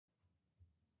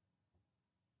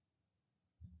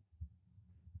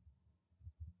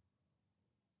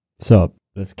Sup?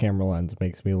 This camera lens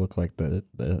makes me look like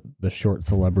the short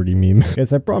celebrity meme.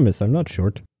 Yes, I promise, I'm not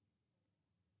short.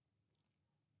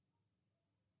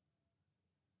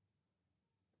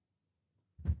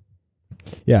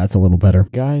 Yeah, it's a little better.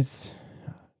 Guys,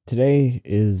 today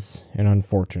is an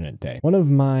unfortunate day. One of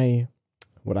my,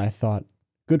 what I thought,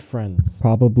 good friends,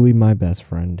 probably my best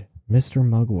friend, Mr.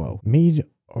 Mugwo, made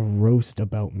a roast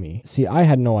about me. See, I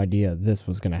had no idea this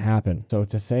was gonna happen. So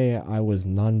to say I was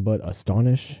none but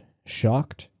astonished,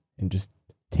 shocked, and just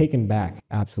taken back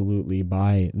absolutely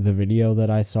by the video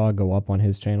that I saw go up on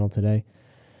his channel today,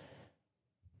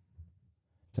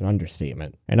 it's an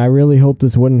understatement. And I really hope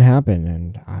this wouldn't happen,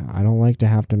 and I don't like to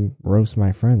have to roast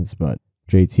my friends, but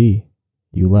JT,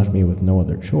 you left me with no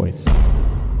other choice.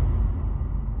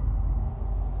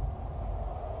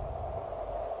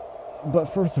 But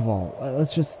first of all,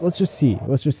 let's just see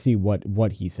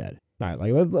what he said. All right,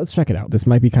 like let's check it out. This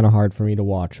might be kind of hard for me to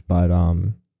watch, but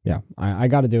yeah, I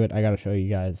got to do it. I got to show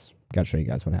you guys. Got to show you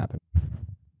guys what happened.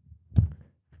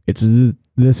 It's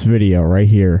this video right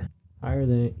here. Higher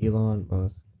than Elon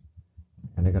Musk,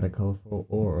 and I got a colorful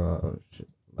aura,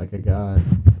 like a god,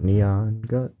 neon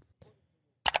gut.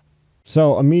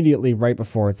 So immediately, right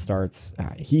before it starts,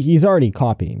 he's already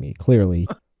copying me clearly.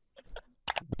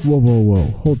 Whoa,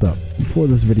 hold up. Before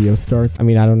this video starts, I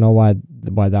mean, I don't know why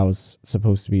that was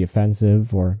supposed to be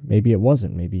offensive, or maybe it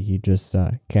wasn't. Maybe he just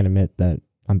can't admit that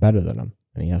I'm better than him,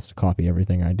 and he has to copy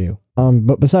everything I do.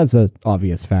 But besides the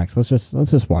obvious facts, let's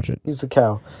just watch it. He's the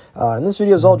cow. And this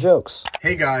video is all jokes.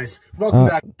 Hey guys, welcome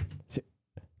back.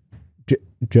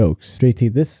 Jokes.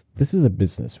 JT, this is a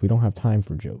business. We don't have time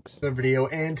for jokes. The video,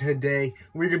 and today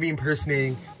we're gonna be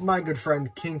impersonating my good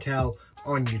friend King Cow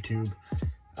on YouTube.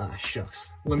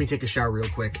 Shucks. Let me take a shower real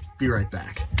quick. Be right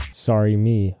back. Sorry,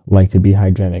 me. Like to be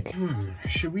hygienic.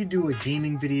 Should we do a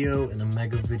gaming video and a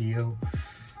mega video?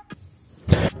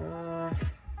 I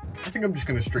think I'm just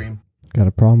gonna stream. Got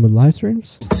a problem with live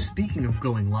streams? Speaking of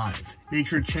going live, make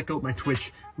sure to check out my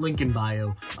Twitch, link in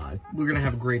bio. We're gonna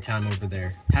have a great time over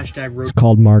there. Hashtag It's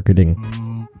called marketing.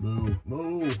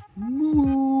 moo.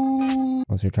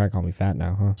 Unless you're trying to call me fat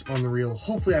now, huh? On the real,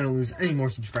 hopefully I don't lose any more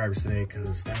subscribers today,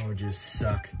 because that would just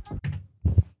suck.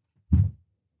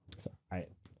 Alright.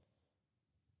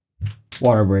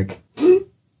 Water break.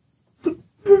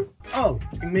 Oh,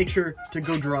 and make sure to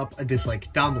go drop a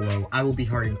dislike down below. I will be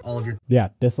hearting all of your... Yeah,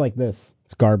 dislike this.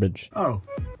 It's garbage. Oh,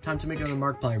 time to make another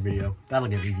Markiplier video. That'll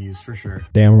get me views for sure.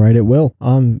 Damn right it will.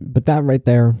 But that right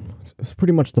there is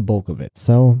pretty much the bulk of it.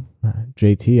 So,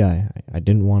 JT, I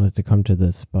didn't want it to come to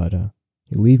this, but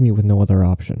you leave me with no other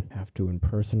option. Have to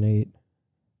impersonate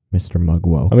Mr.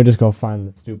 Mugwo. Let me just go find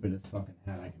the stupidest fucking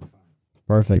hat I can find.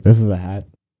 Perfect. This is a hat.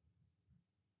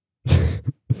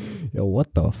 Yo,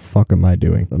 what the fuck am I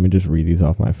doing? Let me just read these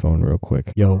off my phone real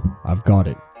quick. Yo, I've got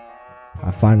it.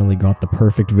 I finally got the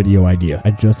perfect video idea.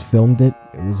 I just filmed it.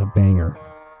 It was a banger.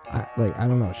 I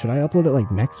don't know. Should I upload it like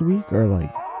next week or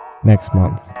like next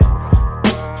month?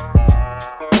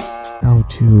 How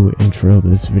to intro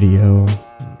this video?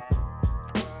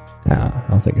 Nah,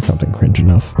 I'll think of something cringe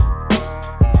enough.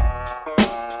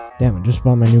 Damn, I just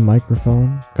bought my new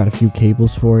microphone. Got a few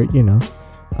cables for it, you know.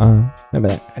 No,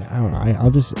 but I don't know. I'll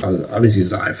just use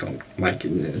the iPhone mic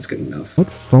and it's good enough.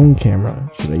 What phone camera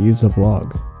should I use to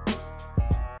vlog?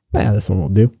 Nah, this one will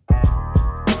do.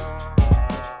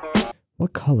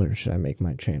 What color should I make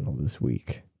my channel this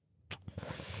week?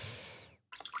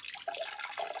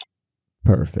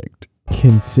 Perfect.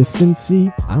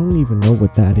 Consistency? I don't even know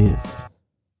what that is.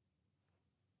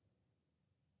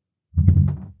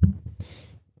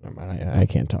 I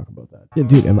can't talk about that. Yeah,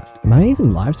 dude, am I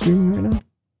even live streaming right now?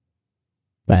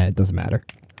 It doesn't matter.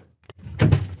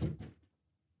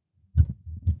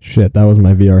 Shit, that was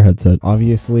my VR headset.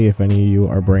 Obviously, if any of you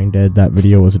are brain dead, that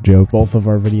video was a joke. Both of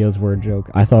our videos were a joke.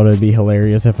 I thought it'd be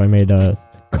hilarious if I made a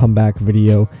comeback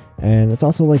video, and it's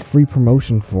also like free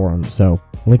promotion for them, so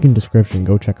link in description,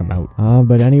 go check them out.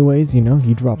 But anyways, you know,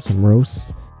 he dropped some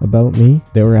roasts about me.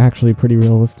 They were actually pretty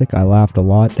realistic. I laughed a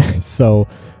lot, so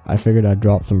I figured I'd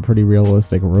drop some pretty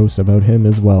realistic roasts about him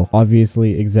as well.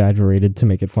 Obviously exaggerated to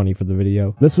make it funny for the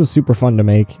video. This was super fun to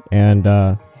make, and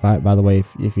by the way,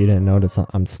 if you didn't notice,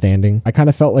 I'm standing. I kind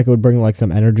of felt like it would bring like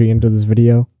some energy into this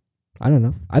video. I don't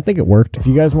know. I think it worked. If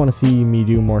you guys want to see me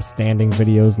do more standing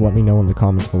videos, let me know in the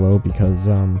comments below, because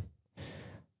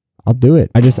I'll do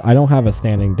it. I don't have a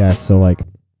standing desk, so like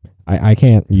I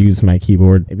can't use my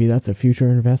keyboard. Maybe that's a future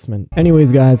investment.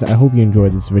 Anyways, guys, I hope you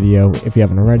enjoyed this video. If you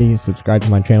haven't already, subscribe to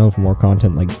my channel for more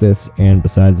content like this. And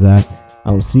besides that,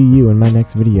 I will see you in my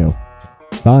next video.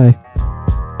 Bye.